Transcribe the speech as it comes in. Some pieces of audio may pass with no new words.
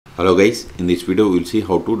Hello guys, in this video we will see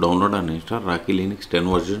how to download and install Rocky Linux 10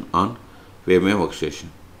 version on VMware Workstation.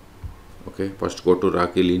 Okay, first go to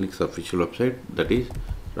Rocky Linux official website, that is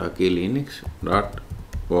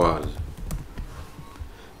rockylinux.org.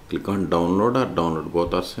 Click on download or download,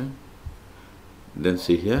 both are same. Then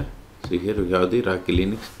see here we have the Rocky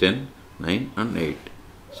Linux 10, 9 and 8.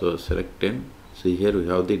 So select 10. See here we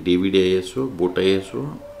have the DVD ISO, boot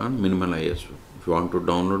ISO and minimal ISO. If you want to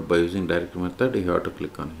download by using direct method, you have to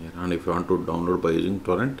click on here, and if you want to download by using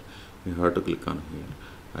torrent, you have to click on here.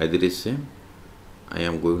 Either is same. I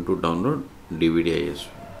am going to download DVD ISO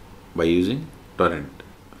by using torrent.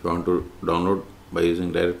 If you want to download by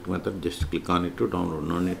using direct method, just click on it to download.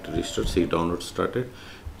 No need to register. See, download started.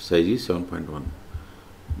 Size is 7.1.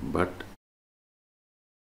 But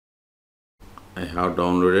I have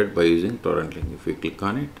downloaded by using torrent link. If we click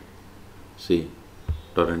on it, see,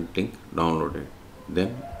 torrent link downloaded.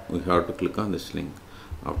 Then we have to click on this link.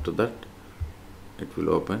 After that it will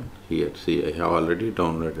open here. See, I have already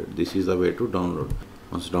downloaded. This is the way to download.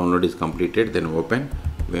 Once download is completed, then open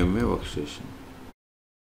VMware Workstation.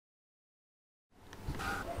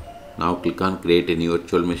 Now click on create a new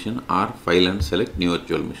virtual machine or file and select new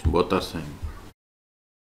virtual machine. Both are same.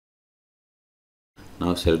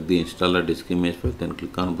 Now select the installer disk image file, then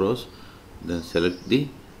click on browse, then select the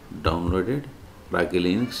downloaded Rocky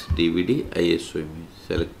Linux DVD ISO image.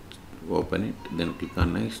 Select, open it, then click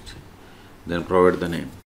on next, then provide the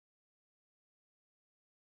name.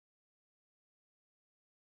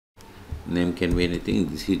 Name can be anything.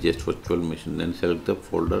 This is just virtual machine. Then select the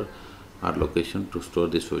folder or location to store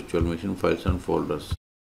this virtual machine files and folders.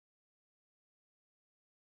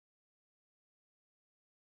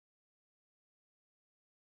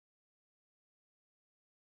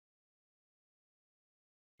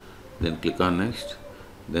 Then click on next,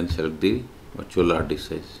 then select the virtual hard disk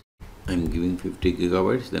size. I am giving 50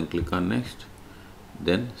 gigabytes, then click on next.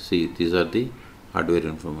 Then see, these are the hardware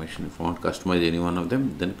information. If you want to customize any one of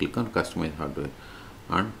them, then click on customize hardware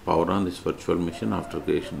and power on this virtual machine after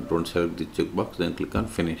creation. Don't select the checkbox, then click on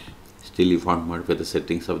finish. Still, if you want to modify the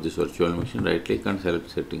settings of this virtual machine, right click and select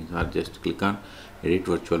settings, or just click on edit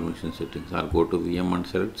virtual machine settings, or go to VM and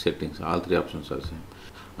select settings. All three options are same.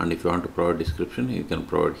 And if you want to provide description, you can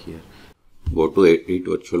provide here. Go to edit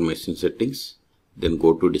virtual machine settings, then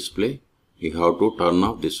go to display. You have to turn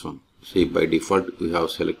off this one. See, by default we have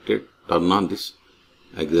selected turn on this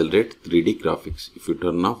accelerate 3D graphics. If you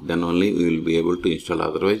turn off, then only we will be able to install,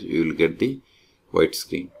 otherwise we will get the white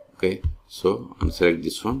screen. Okay, so unselect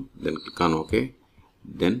this one, then click on OK,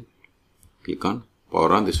 then click on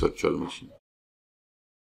power on this virtual machine.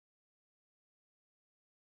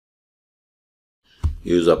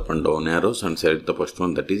 Use up and down arrows and select the first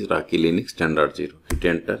one, that is Rocky Linux 10.0. Hit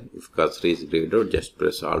enter. If cursor is grayed out, just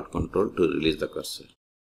press Alt Control to release the cursor.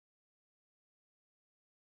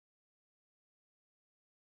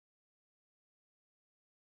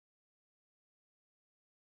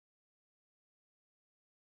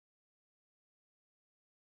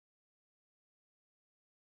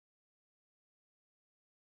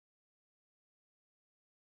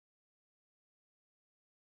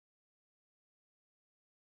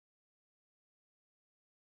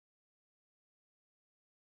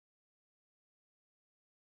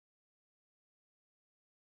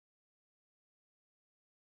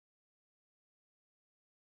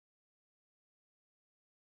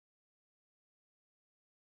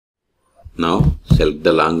 Now select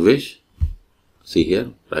the language. See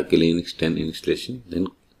here, Rocky Linux 10 installation. Then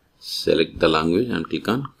select the language and click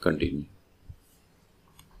on continue.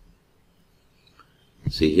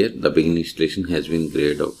 See here, the begin installation has been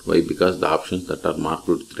grayed out. Why? Because the options that are marked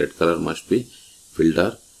with red color must be filled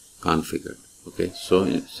or configured. Okay, so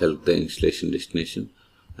select the installation destination.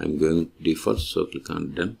 I am going default, so click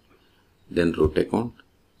on done. Then root account.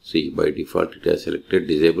 See, by default it has selected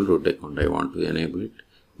disable root account. I want to enable it.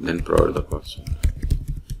 Then provide the password.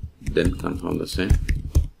 Then confirm the same.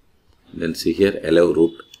 Then see here, allow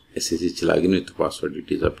root SSH login with password. It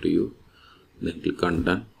is up to you. Then click on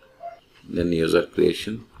done. Then user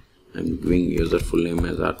creation. I am giving user full name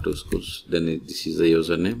as R2 schools. Then this is the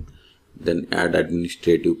username. Then add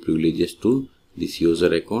administrative privileges to this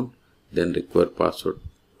user account. Then require password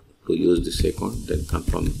to use this account. Then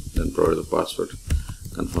confirm. Then provide the password.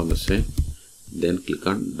 Confirm the same. Then click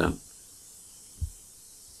on done.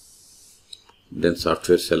 Then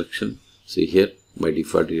software selection. See here, by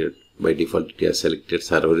default it has selected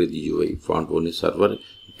server is GUI. If you want only server,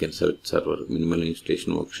 you can select server. Minimal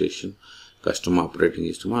installation workstation, custom operating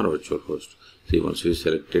system or virtual host. See, once we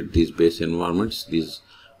selected these base environments, these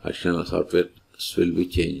additional software will be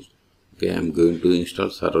changed. Okay, I am going to install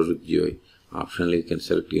server with GUI. Optionally you can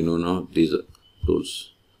select, now these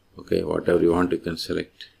tools. Okay, whatever you want you can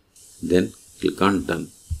select. Then click on done.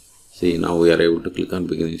 See, now we are able to click on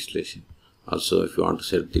begin installation. Also, if you want to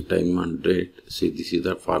set the time and date, see, this is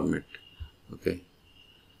the format. Okay,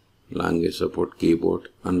 language support, keyboard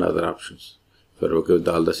and other options. If you are okay with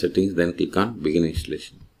all the settings, then click on begin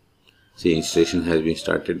installation. See, installation has been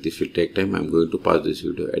started. This will take time. I am going to pause this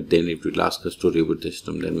video. At the end, it will ask us to reboot the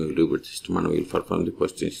system. Then we will reboot the system and we will perform the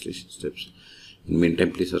post installation steps. In the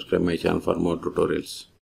meantime, please subscribe my channel for more tutorials.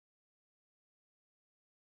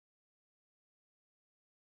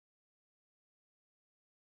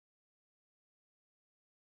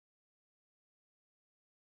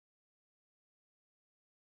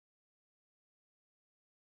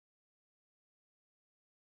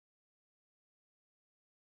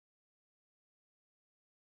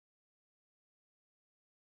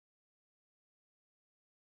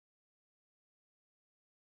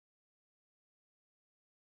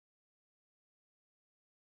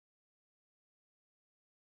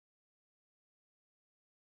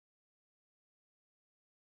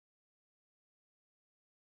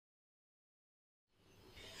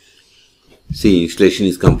 See, installation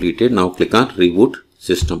is completed. Now click on reboot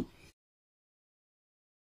system.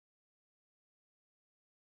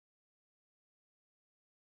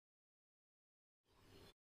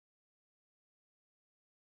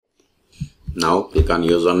 Now click on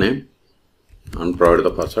username and provide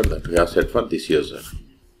the password that we have set for this user.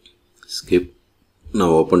 Skip. Now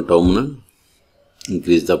open terminal.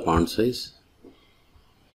 Increase the font size.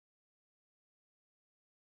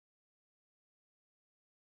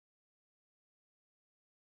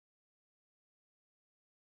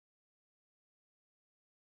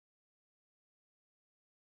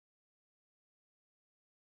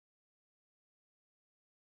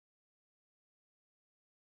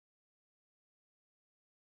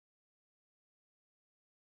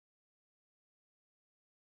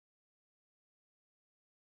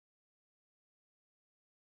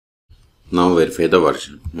 Now verify the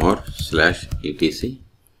version. more/etc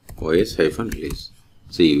os-release.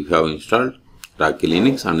 See, you have installed Rocky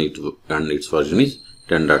Linux and its version is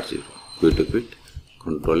 10.0. Quit to quit.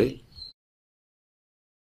 Control A.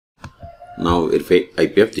 Now verify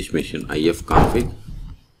IP of this machine. ifconfig.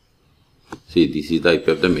 See, this is the IP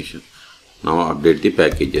of the machine. Now update the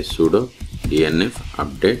packages. Sudo dnf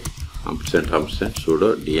update &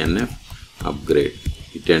 sudo dnf upgrade.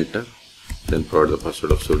 Hit enter. Then provide the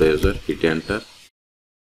password of sudo user. Hit enter.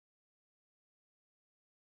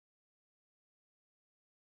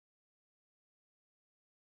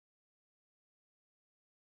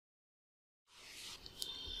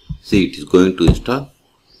 See, it is going to install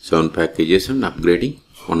 7 packages and upgrading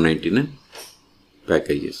 199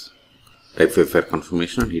 packages. Type FFR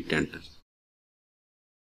confirmation and hit enter.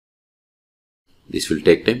 This will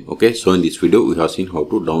take time. Okay, so in this video we have seen how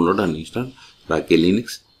to download and install Rocky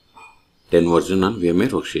Linux 10 version on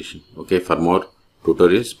VMware Workstation. Okay, for more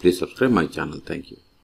tutorials please subscribe my channel. Thank you.